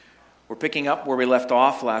We're picking up where we left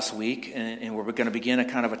off last week, and we're going to begin a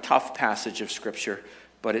kind of a tough passage of Scripture,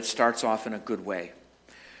 but it starts off in a good way.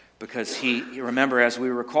 Because you remember, as we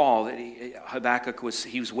recall, that Habakkuk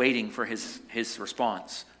was waiting for his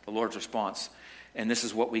response, the Lord's response. And this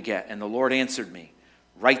is what we get. And the Lord answered me,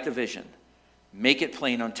 write the vision, make it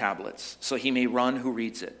plain on tablets, so he may run who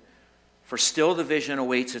reads it. For still the vision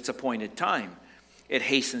awaits its appointed time. It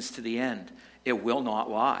hastens to the end. It will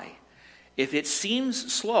not lie. If it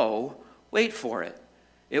seems slow, wait for it.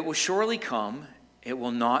 It will surely come. It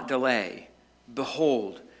will not delay.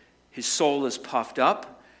 Behold, his soul is puffed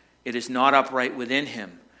up. It is not upright within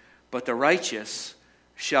him. But the righteous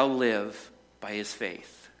shall live by his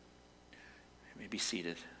faith. You may be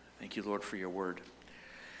seated. Thank you, Lord, for your word.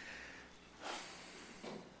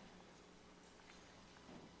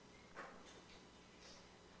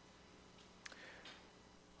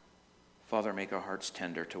 Father, make our hearts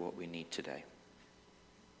tender to what we need today.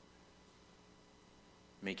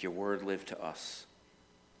 Make your word live to us.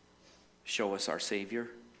 Show us our Savior.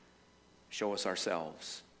 Show us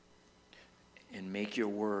ourselves. And make your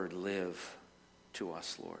word live to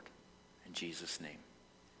us, Lord. In Jesus' name.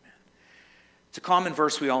 Amen. It's a common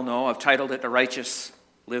verse we all know. I've titled it, The Righteous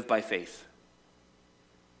Live by Faith.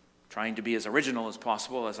 Trying to be as original as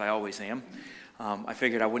possible, as I always am. I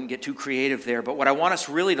figured I wouldn't get too creative there, but what I want us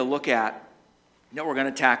really to look at, that we're going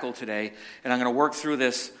to tackle today, and I'm going to work through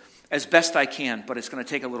this as best I can, but it's going to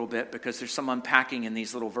take a little bit because there's some unpacking in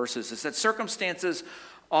these little verses, is that circumstances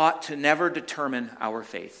ought to never determine our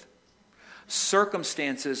faith.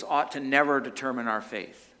 Circumstances ought to never determine our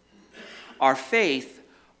faith. Our faith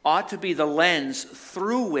ought to be the lens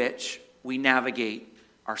through which we navigate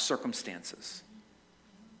our circumstances.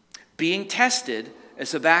 Being tested,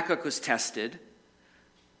 as Habakkuk was tested,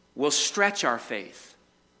 will stretch our faith.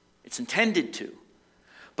 It's intended to.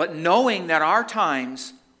 But knowing that our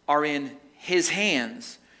times are in his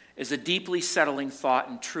hands is a deeply settling thought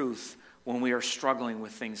and truth when we are struggling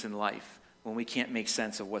with things in life, when we can't make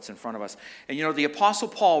sense of what's in front of us. And you know, the Apostle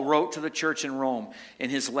Paul wrote to the church in Rome in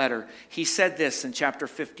his letter. He said this in chapter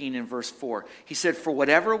 15 and verse 4. He said, "For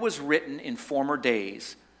whatever was written in former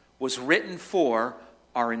days was written for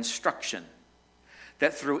our instruction,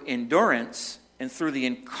 that through endurance and through the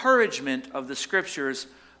encouragement of the Scriptures,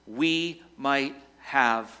 we might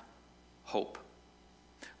have hope."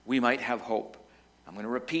 We might have hope. I'm going to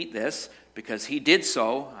repeat this because he did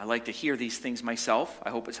so. I like to hear these things myself. I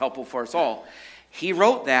hope it's helpful for us all. He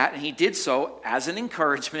wrote that, and he did so as an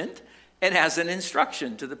encouragement and as an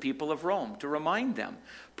instruction to the people of Rome, to remind them,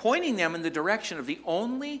 pointing them in the direction of the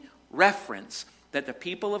only reference that the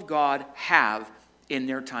people of God have in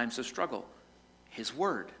their times of struggle: his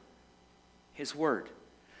word. His word.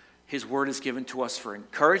 His word is given to us for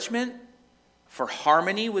encouragement, for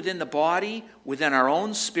harmony within the body, within our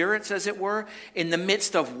own spirits, as it were, in the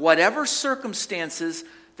midst of whatever circumstances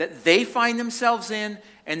that they find themselves in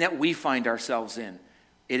and that we find ourselves in.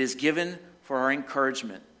 It is given for our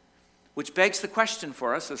encouragement, which begs the question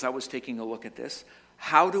for us, as I was taking a look at this: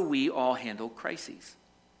 how do we all handle crises?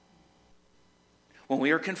 When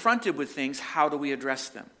we are confronted with things, how do we address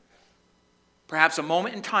them? Perhaps a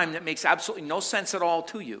moment in time that makes absolutely no sense at all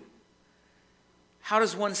to you. How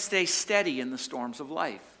does one stay steady in the storms of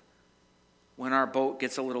life when our boat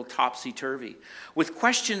gets a little topsy-turvy? With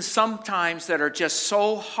questions sometimes that are just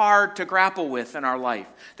so hard to grapple with in our life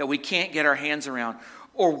that we can't get our hands around.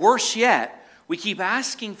 Or worse yet, we keep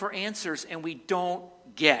asking for answers and we don't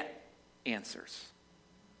get answers.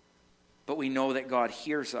 But we know that God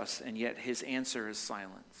hears us, and yet his answer is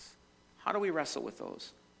silence. How do we wrestle with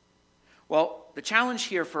those? Well, the challenge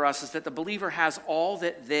here for us is that the believer has all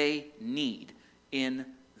that they need in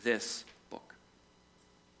this book.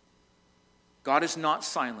 God is not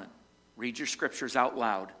silent. Read your scriptures out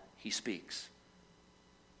loud. He speaks.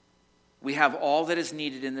 We have all that is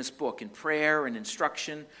needed in this book in prayer and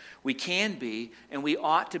instruction. We can be, and we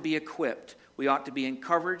ought to be equipped. We ought to be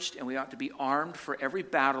encouraged, and we ought to be armed for every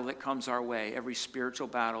battle that comes our way, every spiritual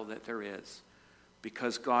battle that there is,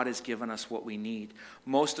 because God has given us what we need,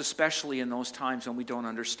 most especially in those times when we don't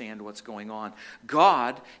understand what's going on.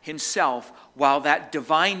 God himself, while that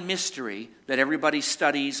divine mystery that everybody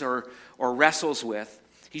studies or wrestles with,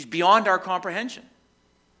 he's beyond our comprehension.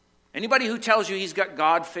 Anybody who tells you he's got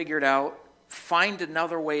God figured out, find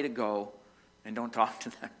another way to go and don't talk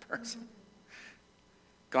to that person.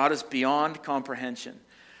 God is beyond comprehension.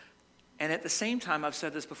 And at the same time, I've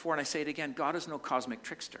said this before and I say it again, God is no cosmic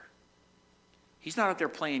trickster. He's not out there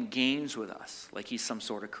playing games with us like he's some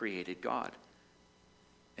sort of created God.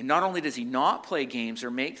 And not only does he not play games or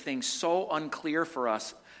make things so unclear for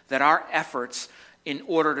us that our efforts in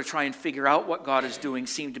order to try and figure out what God is doing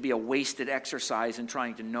seem to be a wasted exercise in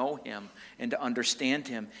trying to know him and to understand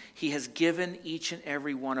him. He has given each and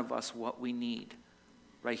every one of us what we need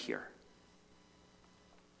right here.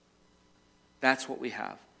 That's what we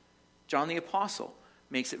have. John the Apostle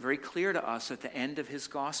makes it very clear to us at the end of his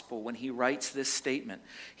gospel when he writes this statement.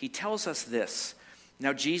 He tells us this: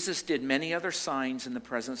 "Now Jesus did many other signs in the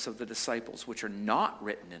presence of the disciples, which are not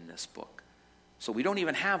written in this book." So we don't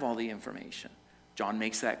even have all the information. John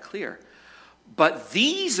makes that clear. "But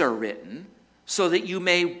these are written so that you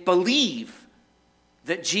may believe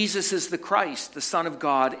that Jesus is the Christ, the Son of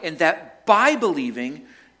God, and that by believing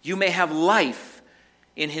you may have life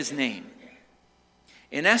in his name."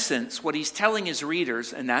 In essence, what he's telling his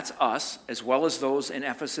readers, and that's us, as well as those in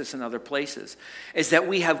Ephesus and other places, is that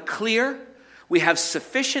we have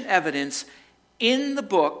sufficient evidence in the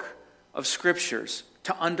book of Scriptures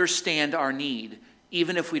to understand our need,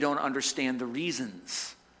 even if we don't understand the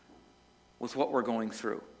reasons with what we're going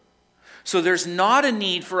through. So there's not a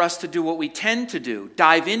need for us to do what we tend to do,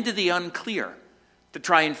 dive into the unclear, to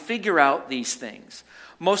try and figure out these things.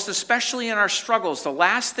 Most especially in our struggles, the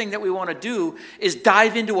last thing that we want to do is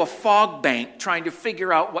dive into a fog bank trying to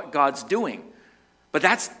figure out what God's doing. But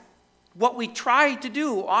that's what we try to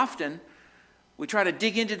do often. We try to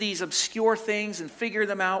dig into these obscure things and figure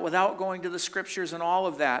them out without going to the Scriptures and all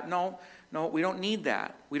of that. No, we don't need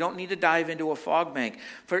that. We don't need to dive into a fog bank.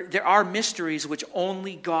 For there are mysteries which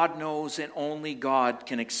only God knows and only God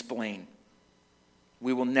can explain.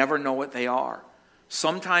 We will never know what they are.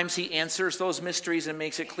 Sometimes he answers those mysteries and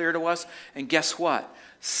makes it clear to us. And guess what?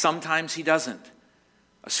 Sometimes he doesn't.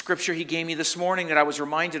 A scripture he gave me this morning that I was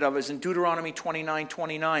reminded of is in Deuteronomy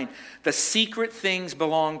 29:29. "The secret things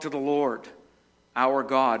belong to the Lord, our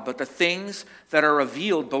God, but the things that are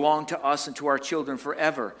revealed belong to us and to our children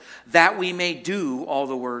forever, that we may do all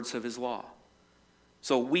the words of his law."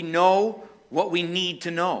 So we know what we need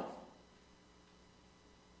to know.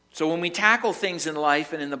 So when we tackle things in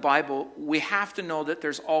life and in the Bible, we have to know that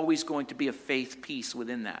there's always going to be a faith piece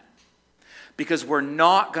within that. Because we're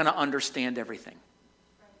not going to understand everything.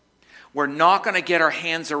 We're not going to get our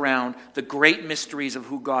hands around the great mysteries of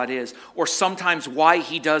who God is, or sometimes why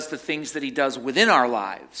he does the things that he does within our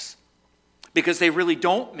lives, because they really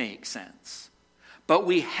don't make sense. But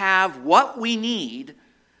we have what we need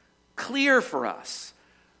clear for us.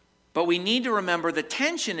 But we need to remember the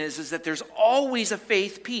tension is that there's always a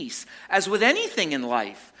faith piece. As with anything in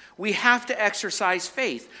life, we have to exercise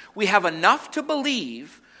faith. We have enough to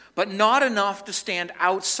believe, but not enough to stand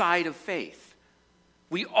outside of faith.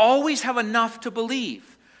 We always have enough to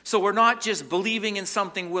believe. So we're not just believing in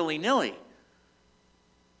something willy-nilly,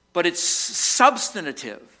 but it's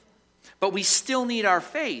substantive. But we still need our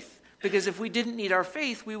faith, because if we didn't need our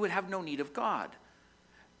faith, we would have no need of God.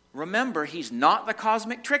 Remember, he's not the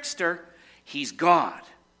cosmic trickster. He's God.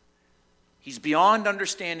 He's beyond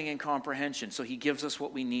understanding and comprehension, so he gives us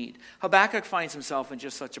what we need. Habakkuk finds himself in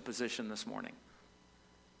just such a position this morning.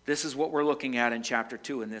 This is what we're looking at in chapter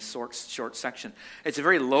 2 in this short section. It's a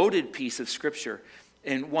very loaded piece of scripture,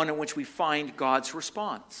 and one in which we find God's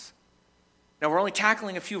response. Now, we're only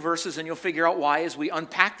tackling a few verses, and you'll figure out why as we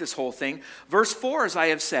unpack this whole thing. Verse 4, as I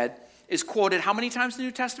have said, is quoted how many times in the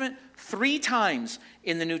New Testament? 3 times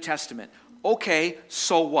in the New Testament. Okay,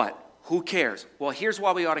 so what? Who cares? Well, here's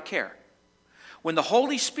why we ought to care. When the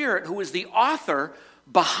Holy Spirit, who is the author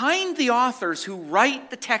behind the authors who write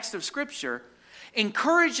the text of Scripture,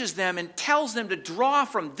 encourages them and tells them to draw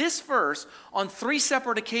from this verse on 3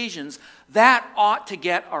 separate occasions, that ought to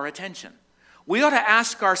get our attention. We ought to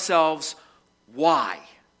ask ourselves, why?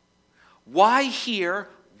 Why here?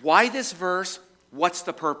 Why this verse? What's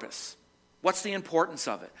the purpose? What's the importance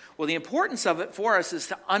of it? Well, the importance of it for us is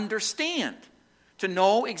to understand, to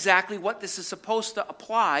know exactly what this is supposed to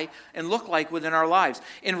apply and look like within our lives.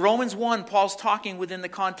 In Romans 1, Paul's talking within the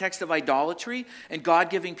context of idolatry and God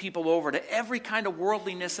giving people over to every kind of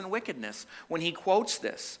worldliness and wickedness when he quotes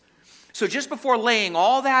this. So just before laying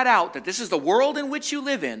all that out, that this is the world in which you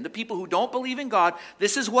live in, the people who don't believe in God,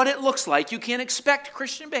 this is what it looks like. You can't expect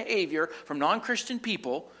Christian behavior from non-Christian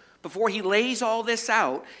people. Before he lays all this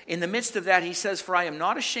out, in the midst of that, he says, "For I am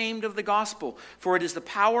not ashamed of the gospel, for it is the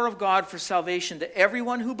power of God for salvation to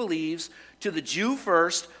everyone who believes, to the Jew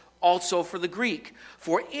first, also for the Greek.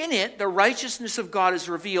 For in it the righteousness of God is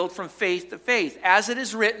revealed from faith to faith. As it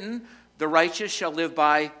is written, the righteous shall live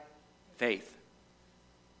by faith."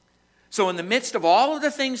 So in the midst of all of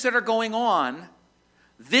the things that are going on,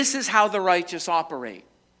 this is how the righteous operate.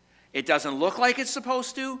 It doesn't look like it's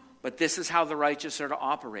supposed to, but this is how the righteous are to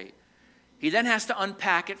operate. He then has to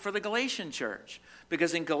unpack it for the Galatian church.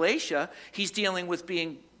 Because in Galatia, he's dealing with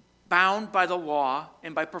being bound by the law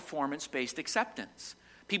and by performance-based acceptance.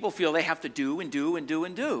 People feel they have to do and do and do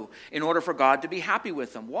and do in order for God to be happy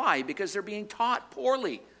with them. Why? Because they're being taught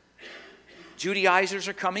poorly. Judaizers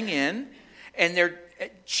are coming in, and they're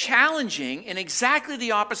challenging in exactly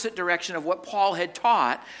the opposite direction of what Paul had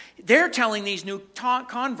taught. They're telling these new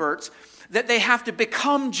converts that they have to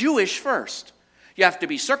become Jewish first. You have to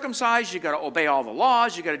be circumcised, you've got to obey all the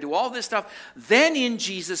laws, you've got to do all this stuff. Then in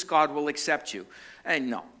Jesus, God will accept you. And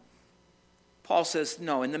no. Paul says,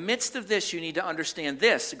 no, in the midst of this, you need to understand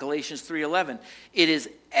this, Galatians 3:11. It is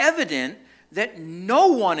evident that no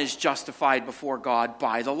one is justified before God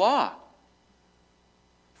by the law.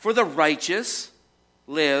 For the righteous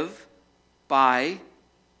live by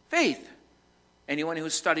faith. Anyone who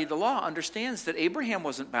has studied the law understands that Abraham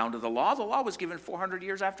wasn't bound to the law. The law was given 400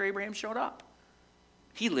 years after Abraham showed up.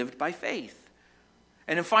 He lived by faith.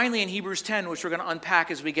 And then finally in Hebrews 10, which we're going to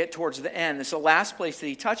unpack as we get towards the end, it's the last place that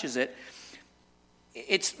he touches it.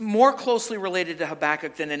 It's more closely related to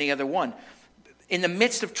Habakkuk than any other one. In the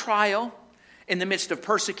midst of trial, in the midst of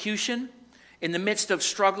persecution, in the midst of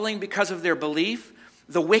struggling because of their belief,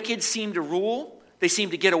 the wicked seem to rule. They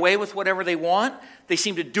seem to get away with whatever they want. They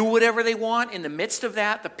seem to do whatever they want. In the midst of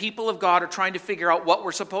that, the people of God are trying to figure out what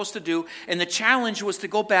we're supposed to do. And the challenge was to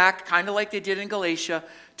go back, kind of like they did in Galatia,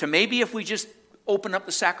 to maybe if we just open up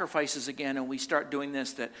the sacrifices again and we start doing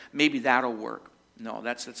this, that maybe that'll work. No,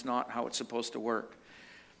 that's not how it's supposed to work.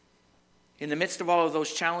 In the midst of all of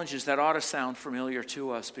those challenges, that ought to sound familiar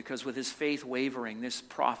to us, because with his faith wavering, this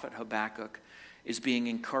prophet Habakkuk is being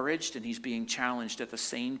encouraged and he's being challenged at the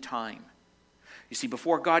same time. You see,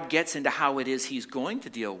 before God gets into how it is he's going to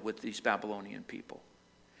deal with these Babylonian people,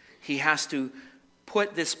 he has to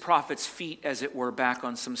put this prophet's feet, as it were, back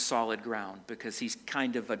on some solid ground, because he's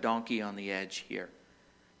kind of a donkey on the edge here.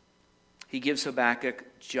 He gives Habakkuk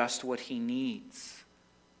just what he needs,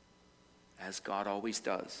 as God always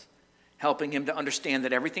does, helping him to understand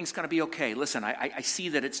that everything's going to be okay. Listen, I see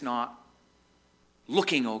that it's not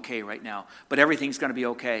looking okay right now, but everything's going to be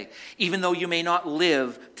okay. Even though you may not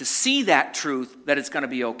live to see that truth, that it's going to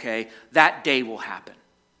be okay, that day will happen.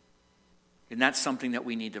 And that's something that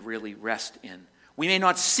we need to really rest in. We may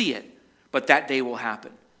not see it, but that day will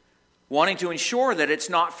happen. Wanting to ensure that it's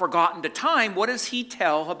not forgotten to time, what does he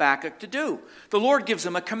tell Habakkuk to do? The Lord gives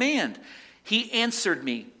him a command. He answered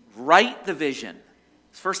me, write the vision.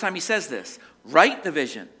 It's the first time he says this. Write the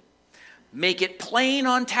vision. Make it plain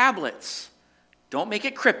on tablets. Don't make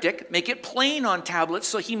it cryptic. Make it plain on tablets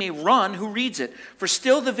so he may run who reads it. For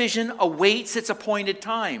still the vision awaits its appointed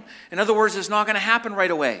time. In other words, it's not going to happen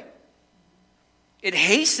right away. It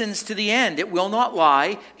hastens to the end. It will not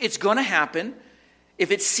lie. It's going to happen.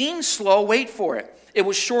 If it seems slow, wait for it. It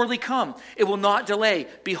will surely come. It will not delay.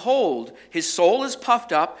 Behold, his soul is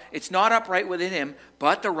puffed up. It's not upright within him,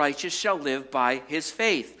 but the righteous shall live by his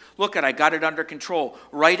faith. Look I got it under control.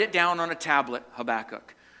 Write it down on a tablet,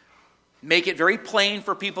 Habakkuk. Make it very plain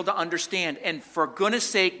for people to understand. And for goodness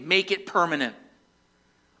sake, make it permanent.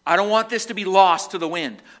 I don't want this to be lost to the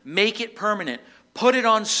wind. Make it permanent. Put it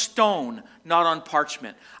on stone, not on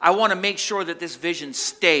parchment. I want to make sure that this vision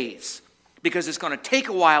stays, because it's going to take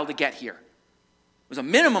a while to get here. It was a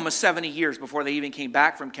minimum of 70 years before they even came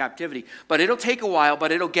back from captivity. But it'll take a while,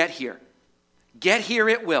 but it'll get here. Get here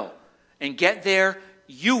it will. And get there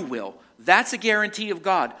you will. That's a guarantee of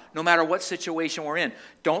God, no matter what situation we're in.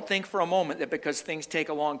 Don't think for a moment that because things take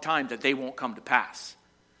a long time that they won't come to pass.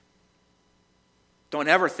 Don't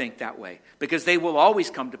ever think that way, because they will always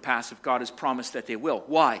come to pass if God has promised that they will.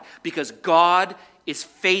 Why? Because God is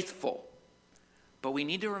faithful. But we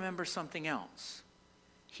need to remember something else.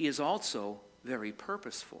 He is also very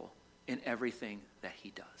purposeful in everything that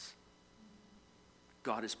he does.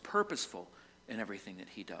 God is purposeful in everything that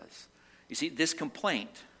he does. You see, this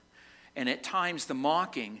complaint, and at times the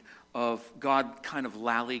mocking of God kind of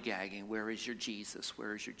lollygagging, where is your Jesus?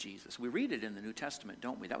 Where is your Jesus? We read it in the New Testament,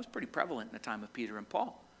 don't we? That was pretty prevalent in the time of Peter and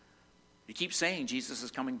Paul. You keep saying Jesus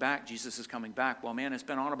is coming back, Jesus is coming back. Well, man, it's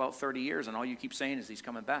been on about 30 years, and all you keep saying is he's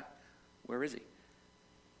coming back. Where is he?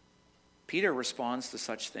 Peter responds to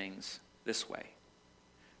such things this way.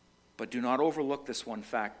 But do not overlook this one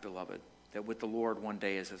fact, beloved, that with the Lord 1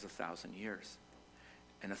 day is as 1,000 years,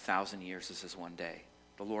 and 1,000 years is as 1 day.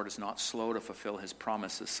 The Lord is not slow to fulfill his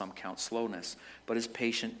promises, some count slowness, but is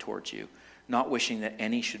patient towards you, not wishing that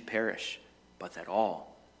any should perish, but that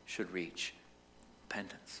all should reach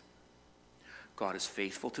repentance. God is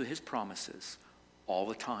faithful to his promises all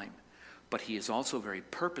the time, but he is also very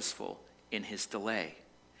purposeful in his delay.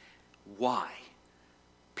 Why?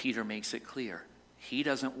 Peter makes it clear. He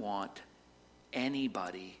doesn't want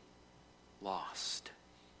anybody lost.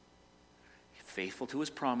 faithful to his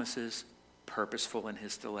promises, purposeful in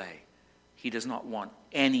his delay. He does not want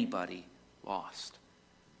anybody lost.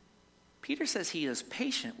 Peter says he is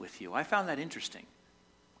patient with you. I found that interesting,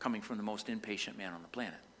 coming from the most impatient man on the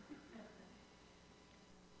planet.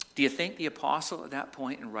 Do you think the apostle at that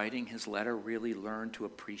point in writing his letter really learned to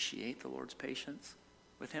appreciate the Lord's patience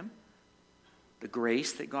with him? The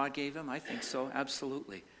grace that God gave him? I think so,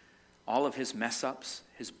 absolutely. All of his mess-ups,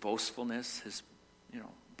 his boastfulness, his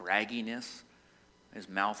bragginess, his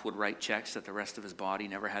mouth would write checks that the rest of his body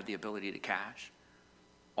never had the ability to cash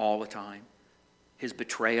all the time. His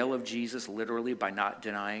betrayal of Jesus, literally by not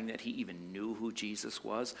denying that he even knew who Jesus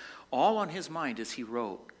was. All on his mind as he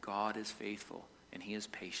wrote, God is faithful and he is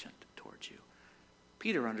patient towards you.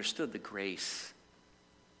 Peter understood the grace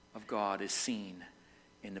of God is seen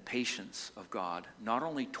in the patience of God, not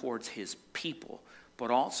only towards his people,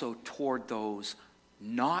 but also toward those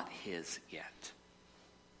not his yet.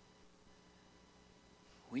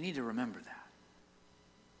 We need to remember that.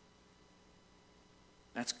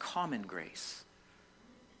 That's common grace.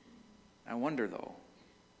 I wonder, though,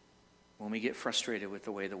 when we get frustrated with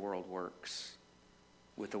the way the world works,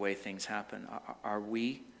 with the way things happen, are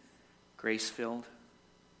we grace-filled?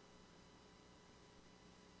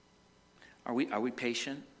 Are we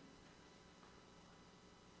patient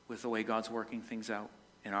with the way God's working things out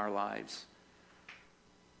in our lives?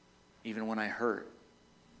 Even when I hurt,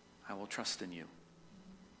 I will trust in you.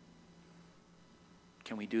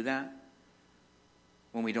 Can we do that?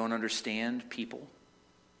 When we don't understand people,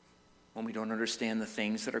 when we don't understand the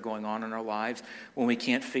things that are going on in our lives, when we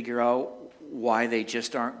can't figure out why they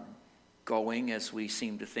just aren't going as we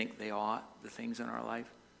seem to think they ought, the things in our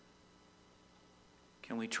life?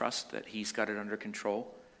 Can we trust that he's got it under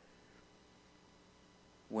control?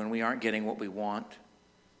 When we aren't getting what we want,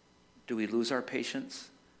 do we lose our patience?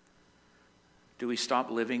 Do we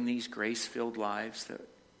stop living these grace-filled lives that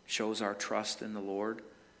shows our trust in the Lord?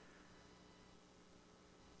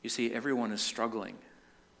 You see, everyone is struggling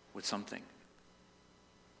with something,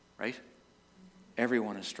 right?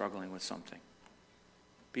 Everyone is struggling with something.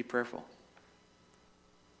 Be prayerful.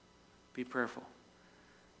 Be prayerful.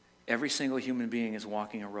 Every single human being is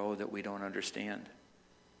walking a road that we don't understand.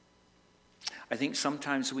 I think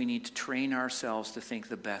sometimes we need to train ourselves to think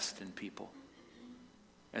the best in people,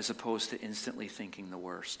 as opposed to instantly thinking the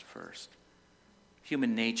worst first.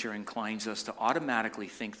 Human nature inclines us to automatically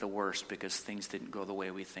think the worst because things didn't go the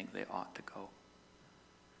way we think they ought to go.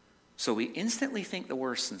 So we instantly think the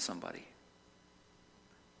worst in somebody.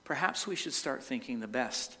 Perhaps we should start thinking the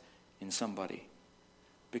best in somebody,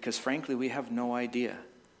 because frankly, we have no idea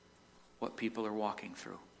what people are walking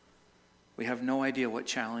through. We have no idea what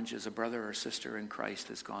challenges a brother or sister in Christ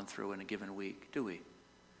has gone through in a given week, do we?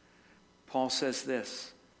 Paul says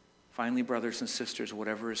this, finally, brothers and sisters,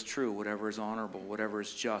 whatever is true, whatever is honorable, whatever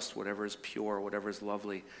is just, whatever is pure, whatever is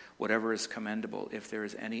lovely, whatever is commendable, if there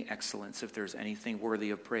is any excellence, if there is anything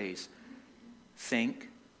worthy of praise, think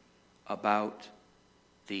about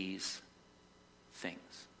these things.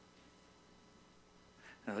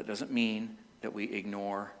 Now, that doesn't mean that we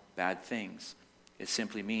ignore bad things. It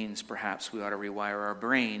simply means perhaps we ought to rewire our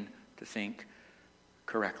brain to think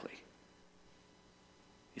correctly.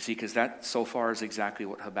 You see, because that so far is exactly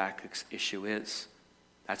what Habakkuk's issue is.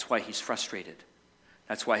 That's why he's frustrated.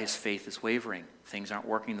 That's why his faith is wavering. Things aren't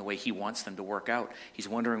working the way he wants them to work out. He's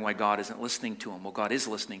wondering why God isn't listening to him. Well, God is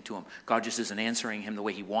listening to him. God just isn't answering him the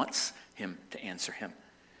way he wants him to answer him.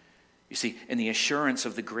 You see, in the assurance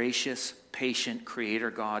of the gracious, patient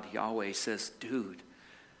Creator God, Yahweh says, dude,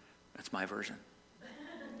 that's my version.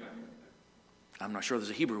 I'm not sure there's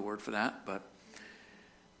a Hebrew word for that, but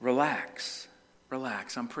relax.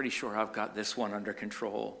 Relax. I'm pretty sure I've got this one under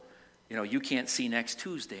control. You can't see next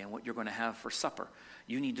Tuesday and what you're going to have for supper.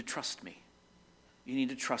 You need to trust me. You need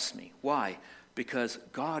to trust me. Why? Because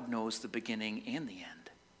God knows the beginning and the end.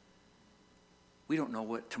 We don't know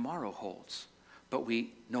what tomorrow holds, but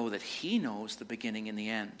we know that he knows the beginning and the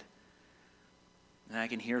end. And I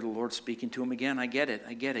can hear the Lord speaking to him again. I get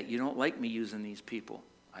it. You don't like me using these people.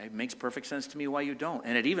 It makes perfect sense to me why you don't.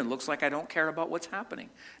 And it even looks like I don't care about what's happening.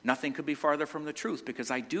 Nothing could be farther from the truth because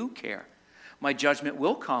I do care. My judgment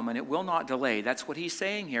will come and it will not delay. That's what he's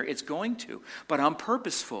saying here. It's going to. But I'm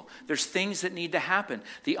purposeful. There's things that need to happen.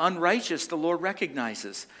 The unrighteous, the Lord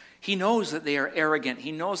recognizes. He knows that they are arrogant.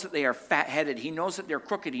 He knows that they are fat-headed. He knows that they're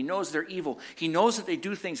crooked. He knows they're evil. He knows that they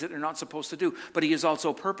do things that they're not supposed to do. But he is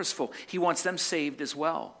also purposeful. He wants them saved as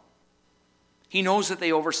well. He knows that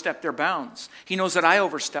they overstep their bounds. He knows that I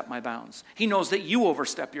overstep my bounds. He knows that you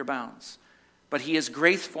overstep your bounds. But he is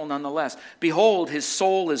graceful nonetheless. Behold, his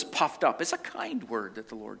soul is puffed up. It's a kind word that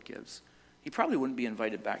the Lord gives he probably wouldn't be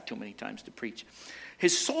invited back too many times to preach.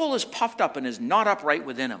 His soul is puffed up and is not upright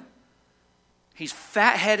within him. He's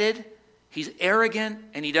fat-headed, he's arrogant,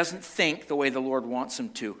 and he doesn't think the way the Lord wants him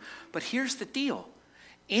to. But here's the deal.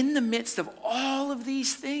 In the midst of all of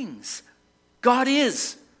these things, God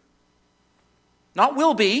is. Not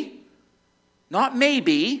will be, not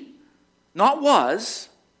maybe, not was.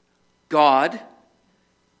 God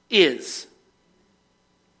is.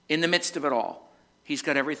 In the midst of it all, he's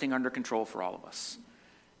got everything under control for all of us.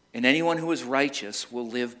 And anyone who is righteous will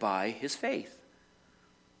live by his faith.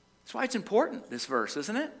 That's why it's important, this verse,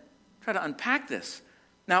 isn't it? Try to unpack this.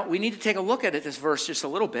 Now, we need to take a look at this verse just a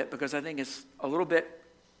little bit, because I think it's a little bit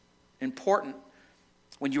important.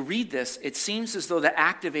 When you read this, it seems as though the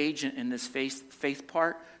active agent in this faith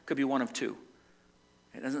part could be one of two.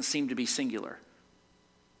 It doesn't seem to be singular.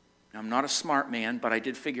 Now, I'm not a smart man, but I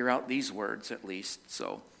did figure out these words at least.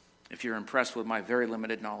 So if you're impressed with my very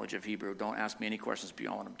limited knowledge of Hebrew, don't ask me any questions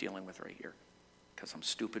beyond what I'm dealing with right here, because I'm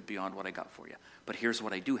stupid beyond what I got for you. But here's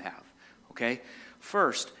what I do have, okay?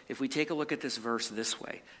 First, if we take a look at this verse this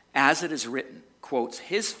way, as it is written, quotes,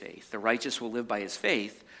 his faith, the righteous will live by his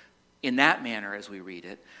faith. In that manner, as we read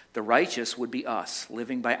it, the righteous would be us,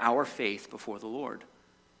 living by our faith before the Lord.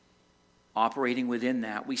 Operating within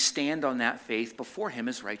that, we stand on that faith before him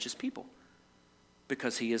as righteous people,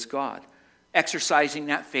 because he is God. Exercising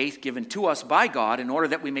that faith given to us by God in order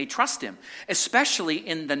that we may trust him, especially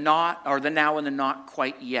in the not, or the now and the not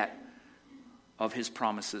quite yet of his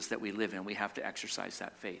promises that we live in. We have to exercise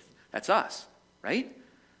that faith. That's us, right?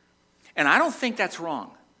 And I don't think that's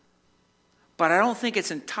wrong. But I don't think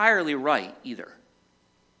it's entirely right either.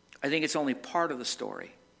 I think it's only part of the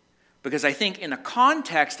story. Because I think in the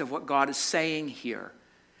context of what God is saying here,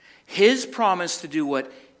 his promise to do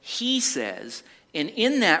what he says, and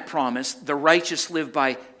in that promise, the righteous live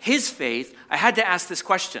by his faith, I had to ask this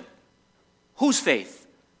question. Whose faith?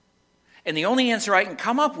 And the only answer I can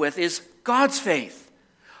come up with is God's faith,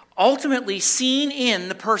 ultimately seen in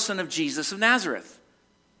the person of Jesus of Nazareth.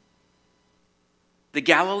 The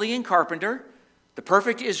Galilean carpenter, the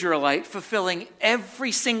perfect Israelite, fulfilling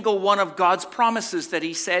every single one of God's promises that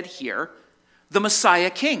he said here, the Messiah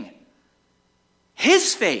King.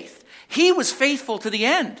 His faith. He was faithful to the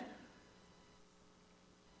end.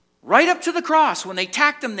 Right up to the cross, when they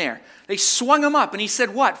tacked him there, they swung him up, and he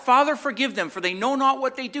said what? Father, forgive them, for they know not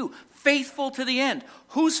what they do. Faithful to the end.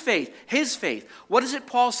 Whose faith? His faith. What is it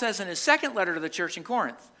Paul says in his second letter to the church in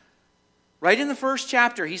Corinth? Right in the first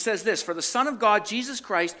chapter, he says this, for the Son of God, Jesus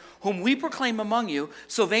Christ, whom we proclaim among you,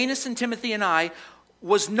 Silvanus and Timothy and I,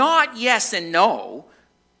 was not yes and no,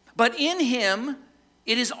 but in him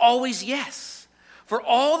it is always yes. For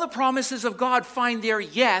all the promises of God find their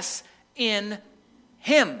yes in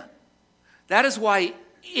him. That is why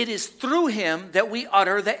it is through him that we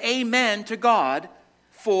utter the amen to God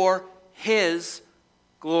for his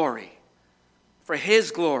glory. For his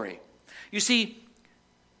glory. You see,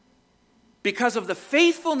 because of the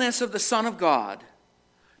faithfulness of the Son of God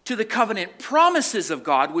to the covenant promises of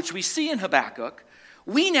God, which we see in Habakkuk,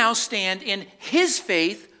 we now stand in his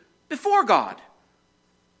faith before God.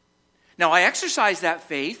 Now, I exercise that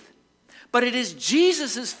faith, but it is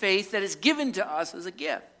Jesus' faith that is given to us as a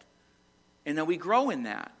gift. And then we grow in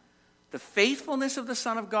that. The faithfulness of the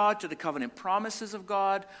Son of God to the covenant promises of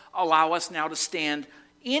God allow us now to stand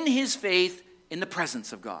in his faith in the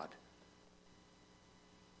presence of God.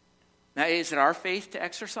 Now, is it our faith to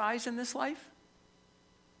exercise in this life?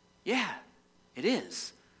 Yeah, it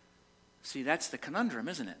is. See, that's the conundrum,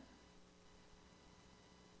 isn't it?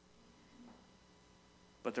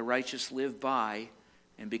 But the righteous live by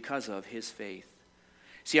and because of his faith.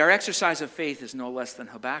 See, our exercise of faith is no less than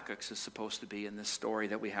Habakkuk's is supposed to be in this story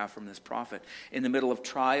that we have from this prophet. In the middle of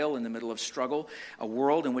trial, in the middle of struggle, a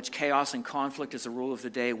world in which chaos and conflict is the rule of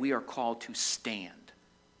the day, we are called to stand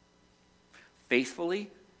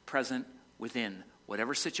faithfully present within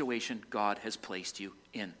whatever situation God has placed you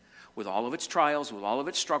in. With all of its trials, with all of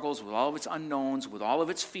its struggles, with all of its unknowns, with all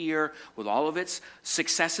of its fear, with all of its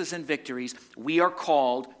successes and victories, we are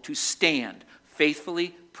called to stand faithfully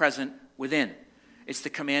present within. It's the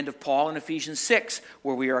command of Paul in Ephesians 6,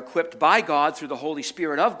 where we are equipped by God through the Holy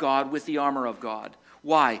Spirit of God with the armor of God.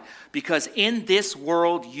 Why? Because in this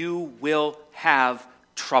world you will have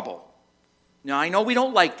trouble. Now, I know we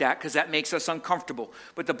don't like that because that makes us uncomfortable.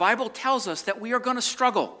 But the Bible tells us that we are going to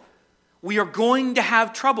struggle. We are going to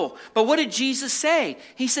have trouble. But what did Jesus say?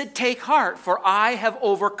 He said, take heart, for I have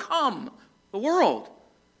overcome the world.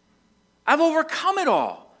 I've overcome it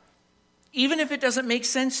all. Even if it doesn't make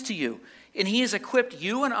sense to you. And he has equipped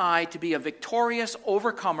you and I to be a victorious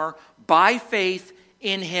overcomer by faith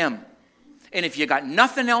in him. And if you got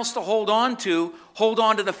nothing else to hold on to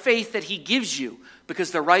the faith that he gives you,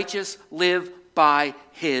 because the righteous live by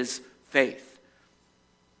his faith.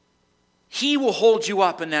 He will hold you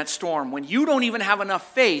up in that storm. When you don't even have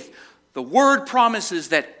enough faith, the word promises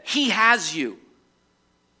that he has you.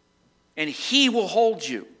 And he will hold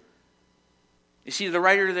you. You see, the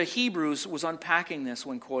writer of the Hebrews was unpacking this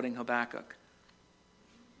when quoting Habakkuk.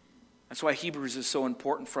 That's why Hebrews is so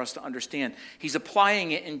important for us to understand. He's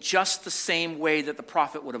applying it in just the same way that the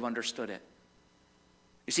prophet would have understood it.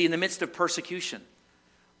 You see, in the midst of persecution,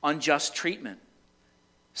 unjust treatment,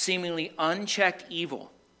 seemingly unchecked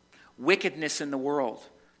evil, wickedness in the world,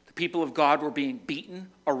 the people of God were being beaten,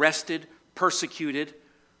 arrested, persecuted,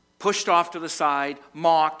 pushed off to the side,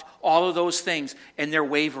 mocked, all of those things, and they're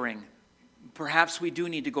wavering. Perhaps we do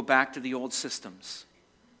need to go back to the old systems.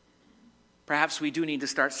 Perhaps we do need to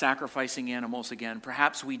start sacrificing animals again.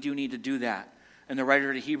 Perhaps we do need to do that. And the writer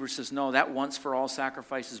of the Hebrews says, no, that once for all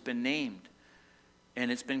sacrifice has been named.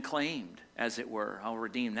 And it's been claimed, as it were. I'll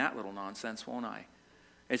redeem that little nonsense, won't I?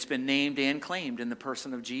 It's been named and claimed in the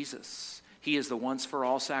person of Jesus. He is the once for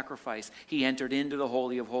all sacrifice. He entered into the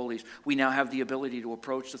Holy of Holies. We now have the ability to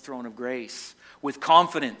approach the throne of grace with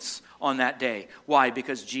confidence on that day. Why?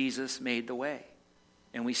 Because Jesus made the way.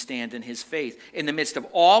 And we stand in his faith in the midst of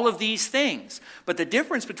all of these things. But the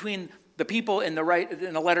difference between the people in the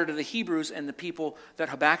letter to the Hebrews and the people that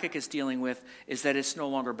Habakkuk is dealing with is that it's no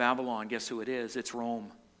longer Babylon. Guess who it is? It's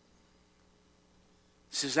Rome.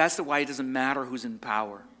 He says that's why it doesn't matter who's in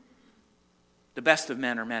power. The best of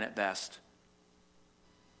men are men at best.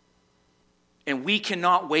 And we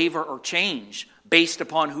cannot waver or change based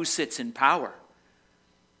upon who sits in power.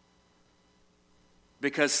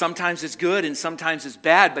 Because sometimes it's good and sometimes it's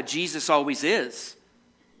bad, but Jesus always is.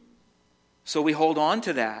 So we hold on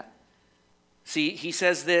to that. See, he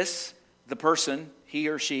says this, the person, he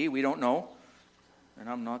or she, we don't know, and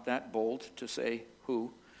I'm not that bold to say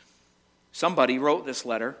who. Somebody wrote this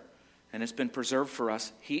letter, and it's been preserved for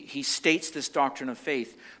us. He states this doctrine of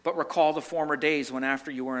faith. But recall the former days when after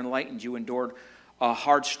you were enlightened, you endured a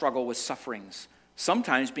hard struggle with sufferings,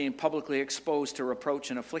 sometimes being publicly exposed to reproach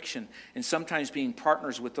and affliction, and sometimes being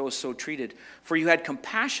partners with those so treated. For you had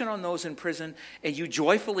compassion on those in prison, and you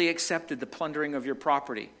joyfully accepted the plundering of your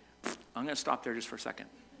property. I'm going to stop there just for a second.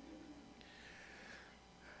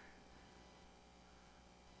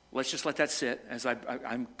 Let's just let that sit as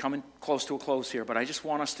I'm coming close to a close here, but I just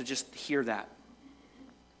want us to just hear that.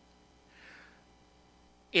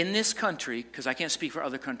 In this country, because I can't speak for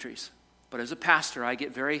other countries, but as a pastor, I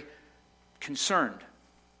get very concerned.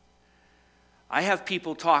 I have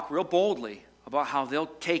people talk real boldly about how they'll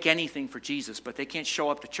take anything for Jesus, but they can't show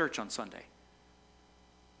up to church on Sunday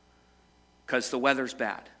because the weather's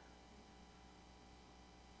bad.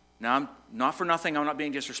 Now, I'm not for nothing, I'm not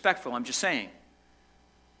being disrespectful, I'm just saying.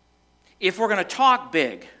 If we're going to talk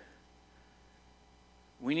big,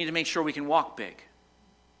 we need to make sure we can walk big.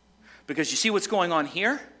 Because you see what's going on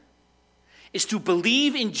here? Is to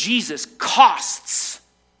believe in Jesus costs.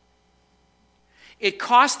 It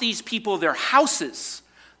cost these people their houses,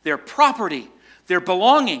 their property, their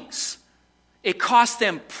belongings. It cost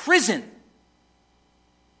them prison.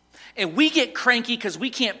 And we get cranky because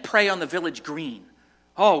we can't pray on the village green.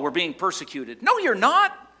 Oh, we're being persecuted. No, you're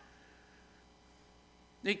not.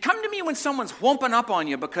 They come to me when someone's whooping up on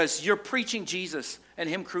you because you're preaching Jesus and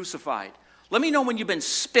him crucified. Let me know when you've been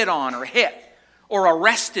spit on or hit or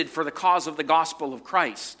arrested for the cause of the gospel of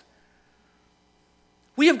Christ.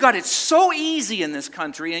 We have got it so easy in this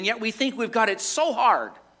country, and yet we think we've got it so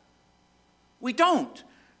hard. We don't.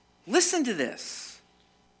 Listen to this.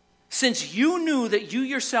 Since you knew that you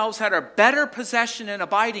yourselves had a better possession and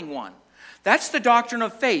abiding one. That's the doctrine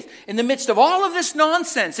of faith. In the midst of all of this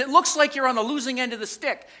nonsense, it looks like you're on the losing end of the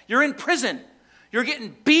stick. You're in prison. You're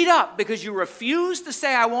getting beat up because you refuse to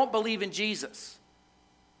say, I won't believe in Jesus.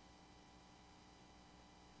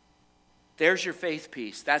 There's your faith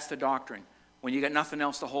piece. That's the doctrine. When you got nothing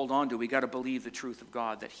else to hold on to, we got to believe the truth of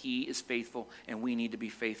God, that he is faithful and we need to be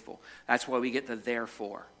faithful. That's why we get the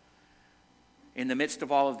therefore. In the midst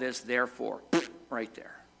of all of this, therefore, right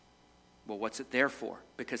there. Well, what's it there for?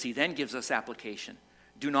 Because he then gives us application.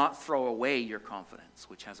 Do not throw away your confidence,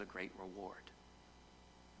 which has a great reward.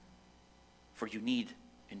 For you need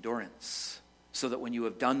endurance, so that when you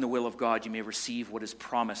have done the will of God, you may receive what is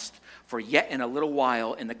promised. For yet in a little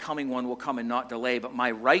while, and the coming one will come and not delay, but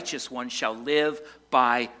my righteous one shall live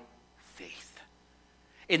by faith.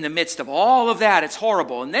 In the midst of all of that, it's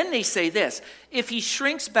horrible. And then they say this, if he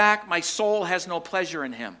shrinks back, my soul has no pleasure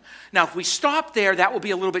in him. Now, if we stop there, that will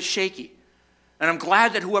be a little bit shaky. And I'm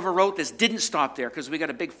glad that whoever wrote this didn't stop there, because we got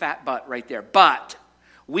a big fat but right there. But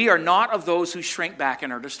We are not of those who shrink back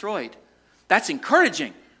and are destroyed. That's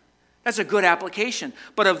encouraging. That's a good application.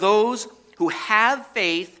 But of those who have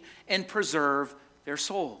faith and preserve their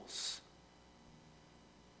souls.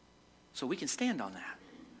 So we can stand on that.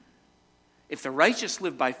 If the righteous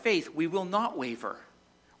live by faith, we will not waver.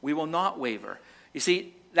 We will not waver. You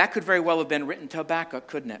see, that could very well have been written to Habakkuk,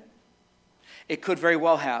 couldn't it? It could very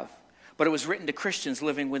well have. But it was written to Christians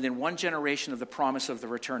living within one generation of the promise of the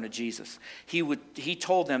return of Jesus. He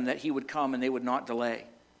told them that he would come and they would not delay.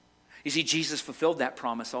 You see, Jesus fulfilled that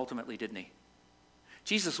promise ultimately, didn't he?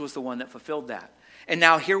 Jesus was the one that fulfilled that. And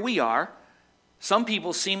now here we are, some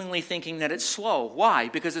people seemingly thinking that it's slow. Why?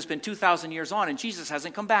 Because it's been 2,000 years on and Jesus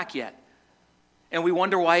hasn't come back yet. And we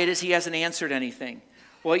wonder why it is he hasn't answered anything.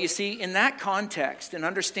 Well, you see, in that context, and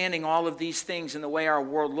understanding all of these things and the way our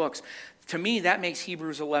world looks, to me, that makes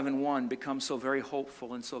Hebrews 11:1 become so very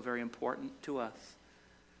hopeful and so very important to us.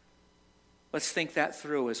 Let's think that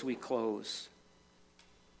through as we close.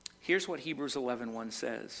 Here's what Hebrews 11:1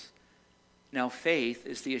 says. Now faith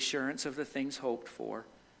is the assurance of the things hoped for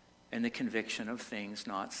and the conviction of things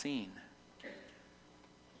not seen.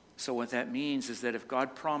 So what that means is that if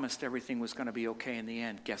God promised everything was going to be okay in the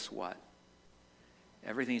end, guess what?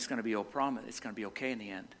 Everything's going to be it's going to be okay in the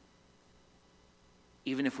end.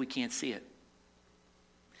 Even if we can't see it.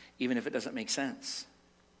 Even if it doesn't make sense.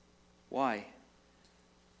 Why?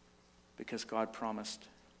 Because God promised.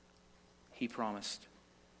 He promised.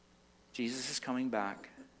 Jesus is coming back.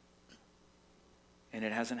 And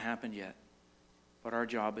it hasn't happened yet. But our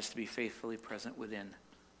job is to be faithfully present within.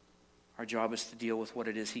 Our job is to deal with what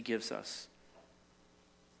it is he gives us.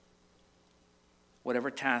 Whatever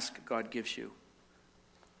task God gives you,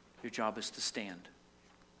 your job is to stand.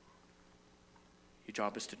 Your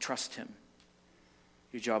job is to trust him.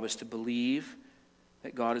 Your job is to believe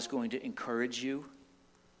that God is going to encourage you,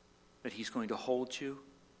 that he's going to hold you,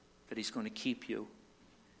 that he's going to keep you.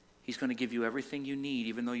 He's going to give you everything you need,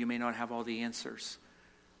 even though you may not have all the answers.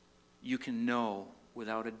 You can know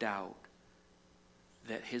without a doubt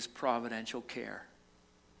that his providential care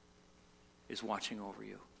is watching over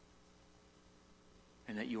you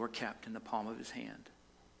and that you are kept in the palm of his hand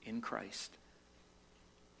in Christ.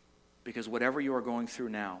 Because whatever you are going through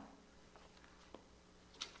now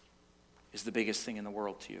is the biggest thing in the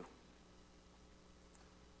world to you.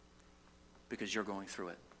 Because you're going through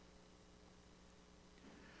it.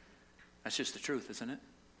 That's just the truth, isn't it?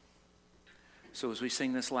 So as we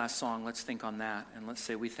sing this last song, let's think on that. And let's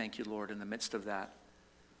say we thank you, Lord, in the midst of that.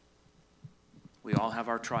 We all have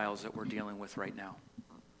our trials that we're dealing with right now.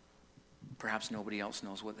 Perhaps nobody else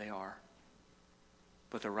knows what they are.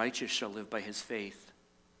 But the righteous shall live by his faith.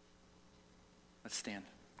 Let's stand.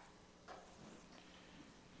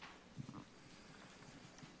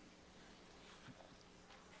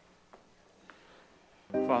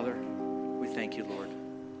 Father, we thank you, Lord.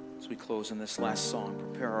 As we close in this last song,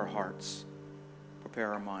 prepare our hearts,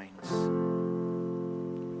 prepare our minds.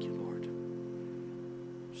 Thank you, Lord.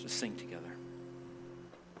 Let's just sing together.